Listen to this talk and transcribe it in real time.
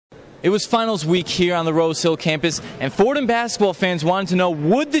It was finals week here on the Rose Hill campus, and Fordham basketball fans wanted to know,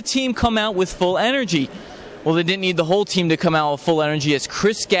 would the team come out with full energy? Well, they didn't need the whole team to come out with full energy, as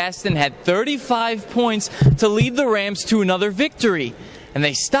Chris Gaston had 35 points to lead the Rams to another victory. And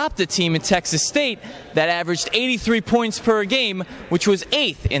they stopped a team in Texas State that averaged 83 points per game, which was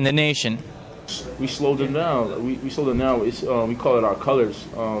 8th in the nation. We slowed them down. We slowed them down. We call it our colors.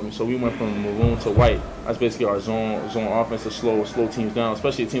 So we went from maroon to white. That's basically our zone offense to slow teams down,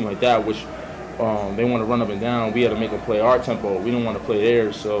 especially a team like that, which they want to run up and down. We had to make them play our tempo. We didn't want to play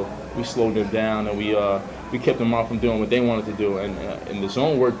theirs, so we slowed them down, and we kept them off from doing what they wanted to do. And the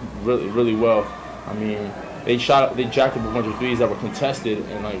zone worked really well. I mean, they jacked up a bunch of threes that were contested,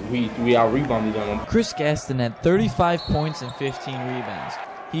 and we out-rebounded them. Chris Gaston had 35 points and 15 rebounds.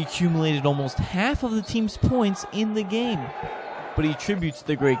 He accumulated almost half of the team's points in the game, but he attributes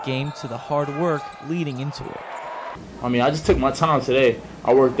the great game to the hard work leading into it. I mean, I just took my time today.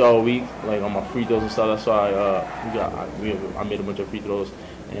 I worked all week, on my free throws and stuff. That's why I made a bunch of free throws,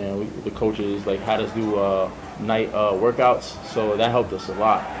 and the coaches had us do night workouts, so that helped us a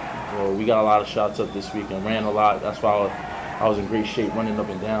lot. So we got a lot of shots up this week and ran a lot. That's why I was in great shape running up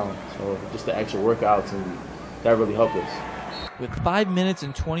and down. So just the extra workouts, and that really helped us. With 5 minutes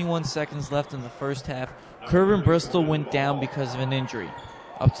and 21 seconds left in the first half, Kervin Bristol went down because of an injury.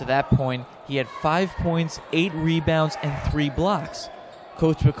 Up to that point, he had 5 points, 8 rebounds, and 3 blocks.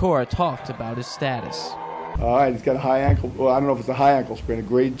 Coach Pecora talked about his status. All right, he's got a high ankle, well, I don't know if it's a high ankle sprain, a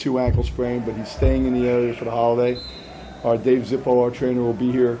grade 2 ankle sprain, but he's staying in the area for the holiday. Our Dave Zippo, our trainer, will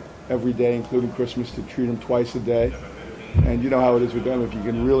be here every day, including Christmas, to treat him twice a day. And you know how it is with them. If you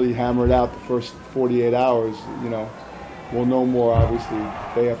can really hammer it out the first 48 hours, we'll know more, obviously,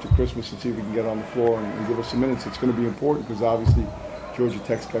 day after Christmas, and see if we can get on the floor and give us some minutes. It's going to be important because, obviously, Georgia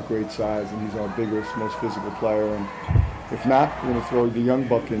Tech's got great size, and he's our biggest, most physical player. And if not, we're going to throw the young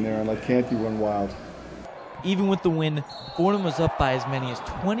buck in there and let Canty run wild. Even with the win, Fordham was up by as many as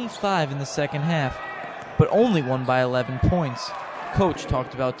 25 in the second half, but only won by 11 points. Coach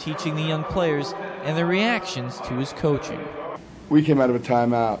talked about teaching the young players and their reactions to his coaching. We came out of a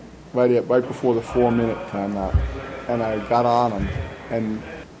timeout right before the 4-minute timeout, and I got on them, and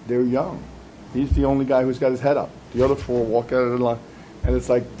they're young. He's the only guy who's got his head up. The other 4 walk out of the line, and it's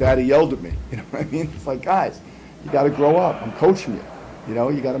like Daddy yelled at me. You know what I mean? It's like, guys, you got to grow up. I'm coaching you.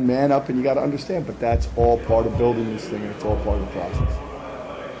 You got to man up and you got to understand. But that's all part of building this thing, and it's all part of the process.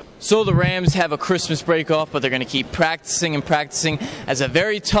 So the Rams have a Christmas break off, but they're going to keep practicing and practicing as a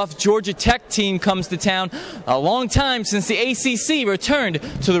very tough Georgia Tech team comes to town. A long time since the ACC returned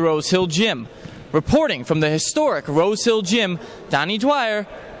to the Rose Hill Gym. Reporting from the historic Rose Hill Gym, Donnie Dwyer,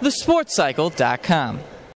 thesportscycle.com.